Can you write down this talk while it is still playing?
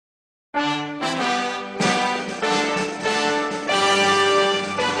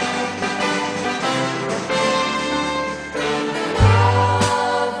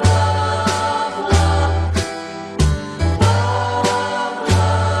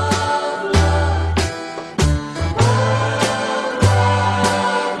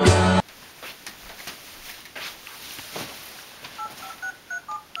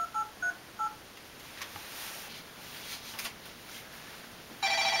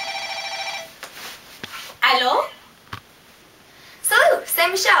Allô? Salut, c'est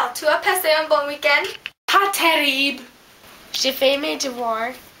Michelle. Tu as passé un bon week-end? Pas terrible. J'ai fait mes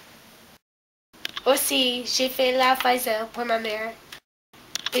devoirs. Aussi, j'ai fait la vaisselle pour ma mère.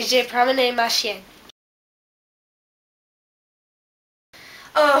 Et j'ai promené ma chienne.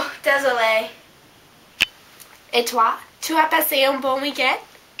 Oh, désolé. Et toi, tu as passé un bon week-end?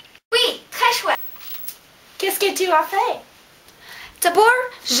 Oui, très chouette. Qu'est-ce que tu as fait? D'abord,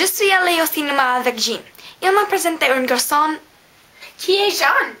 je suis allée au cinéma avec Jean. Il m'a présenté un garçon. Qui est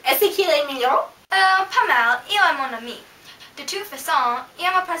Jean? Est-ce qu'il est mignon? Pas mal, il est mon ami. De toute façon, il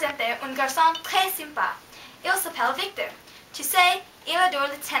m'a présenté un garçon très sympa. Il s'appelle Victor. Tu sais, il adore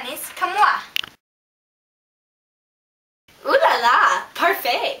le tennis comme moi. Ouh là là,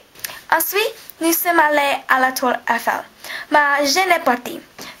 parfait. Ensuite, nous sommes allés à la tour Eiffel. Mais je n'ai pas parti.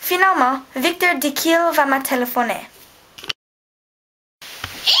 Finalement, Victor dit qu'il va me téléphoner.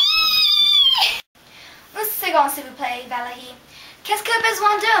 Une seconde, s'il vous plaît, Valerie. Qu'est-ce que tu as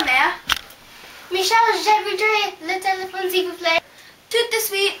besoin de, mère? Michelle, je voudrais le téléphone, s'il vous plaît. Tout de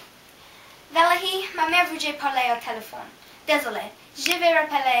suite. Valerie, ma mère voudrait parler au téléphone. Désolée, je vais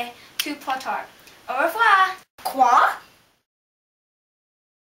rappeler tout plus tard. Au revoir. Quoi?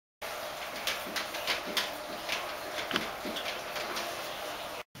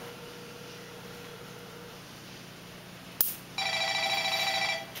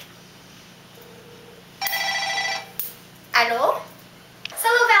 Allô?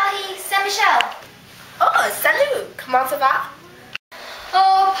 Salut Valerie, c'est Michelle. Oh, salut! Comment ça va?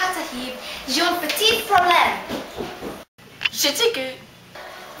 Oh, pas terrible. J'ai un petit problème. Je t'écoute.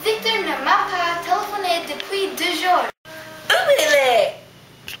 Victor ne m'a pas téléphoné depuis 2 jours. Oublie-le!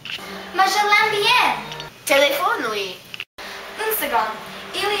 Mais je l'aime bien. Téléphone, oui. Une seconde.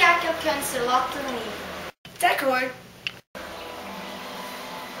 Il y a quelqu'un sur l'autre ligne. D'accord.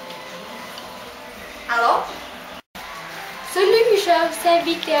 Allô? Salut Michelle, c'est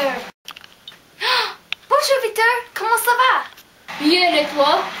Victor. Bonjour Victor, comment ça va? Bien et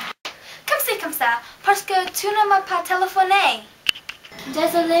toi? Comme c'est comme ça, parce que tu ne m'as pas téléphoné.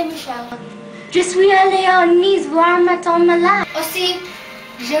 Désolée Michelle. Je suis allée à Nice voir ma tante malade. Aussi,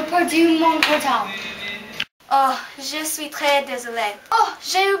 j'ai perdu mon portable. Oh, je suis très désolée. Oh,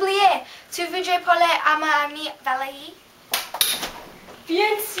 j'ai oublié. Tu voudrais parler à ma amie Valerie?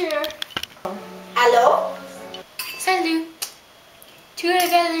 Bien sûr. Allô? Salut. Tu es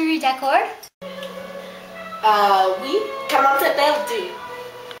Valerie, d'accord? Oui. Comment t'appelles-tu?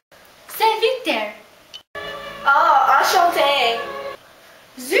 C'est Victor. Oh, enchanté.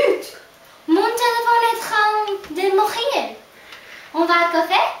 Zut! Mon téléphone est en train de mourir. On va à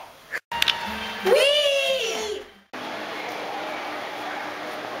café? Oui!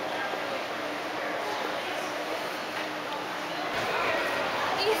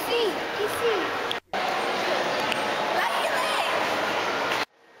 Ici.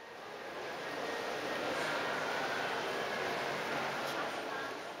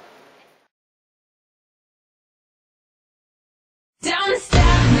 Don't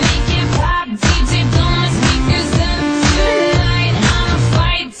stop, make it pop, DJ blow my speakers up tonight. I'ma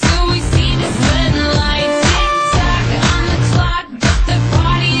fight till we see the sunlight. Tick tock on the clock, but the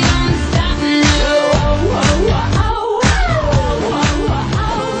party don't stop. No, don't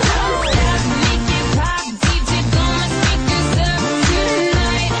stop, make it pop, DJ blow my speakers up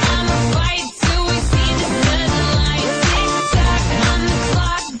tonight. I'ma fight till we see the sunlight. Tick tock on the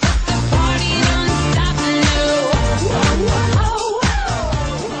clock, but the party don't stop. No.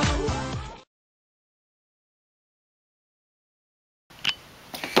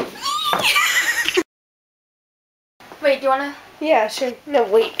 Wait, do you wanna? Yeah, sure. No,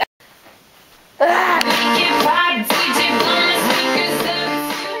 wait. Make it pop, DJ blow my speakers up.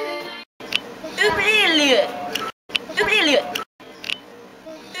 Oublie-le. Oublie-le.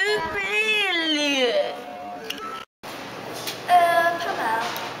 Oublie-le. Pas mal.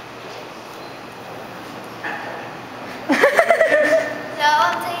 So,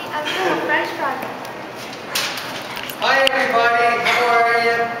 I'll say I'm doing a French project. Hi everybody, how are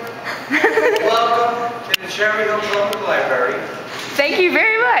you? Welcome to the Cherry Hill Public Library. Thank you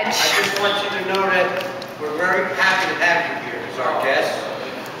very much. I just want you to know that we're very happy to have you here as our guest.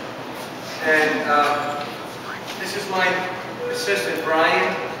 And this is my assistant,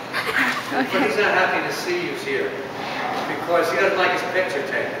 Brian. But he's not happy to see you here because he doesn't like his picture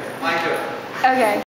taken. I do. Okay.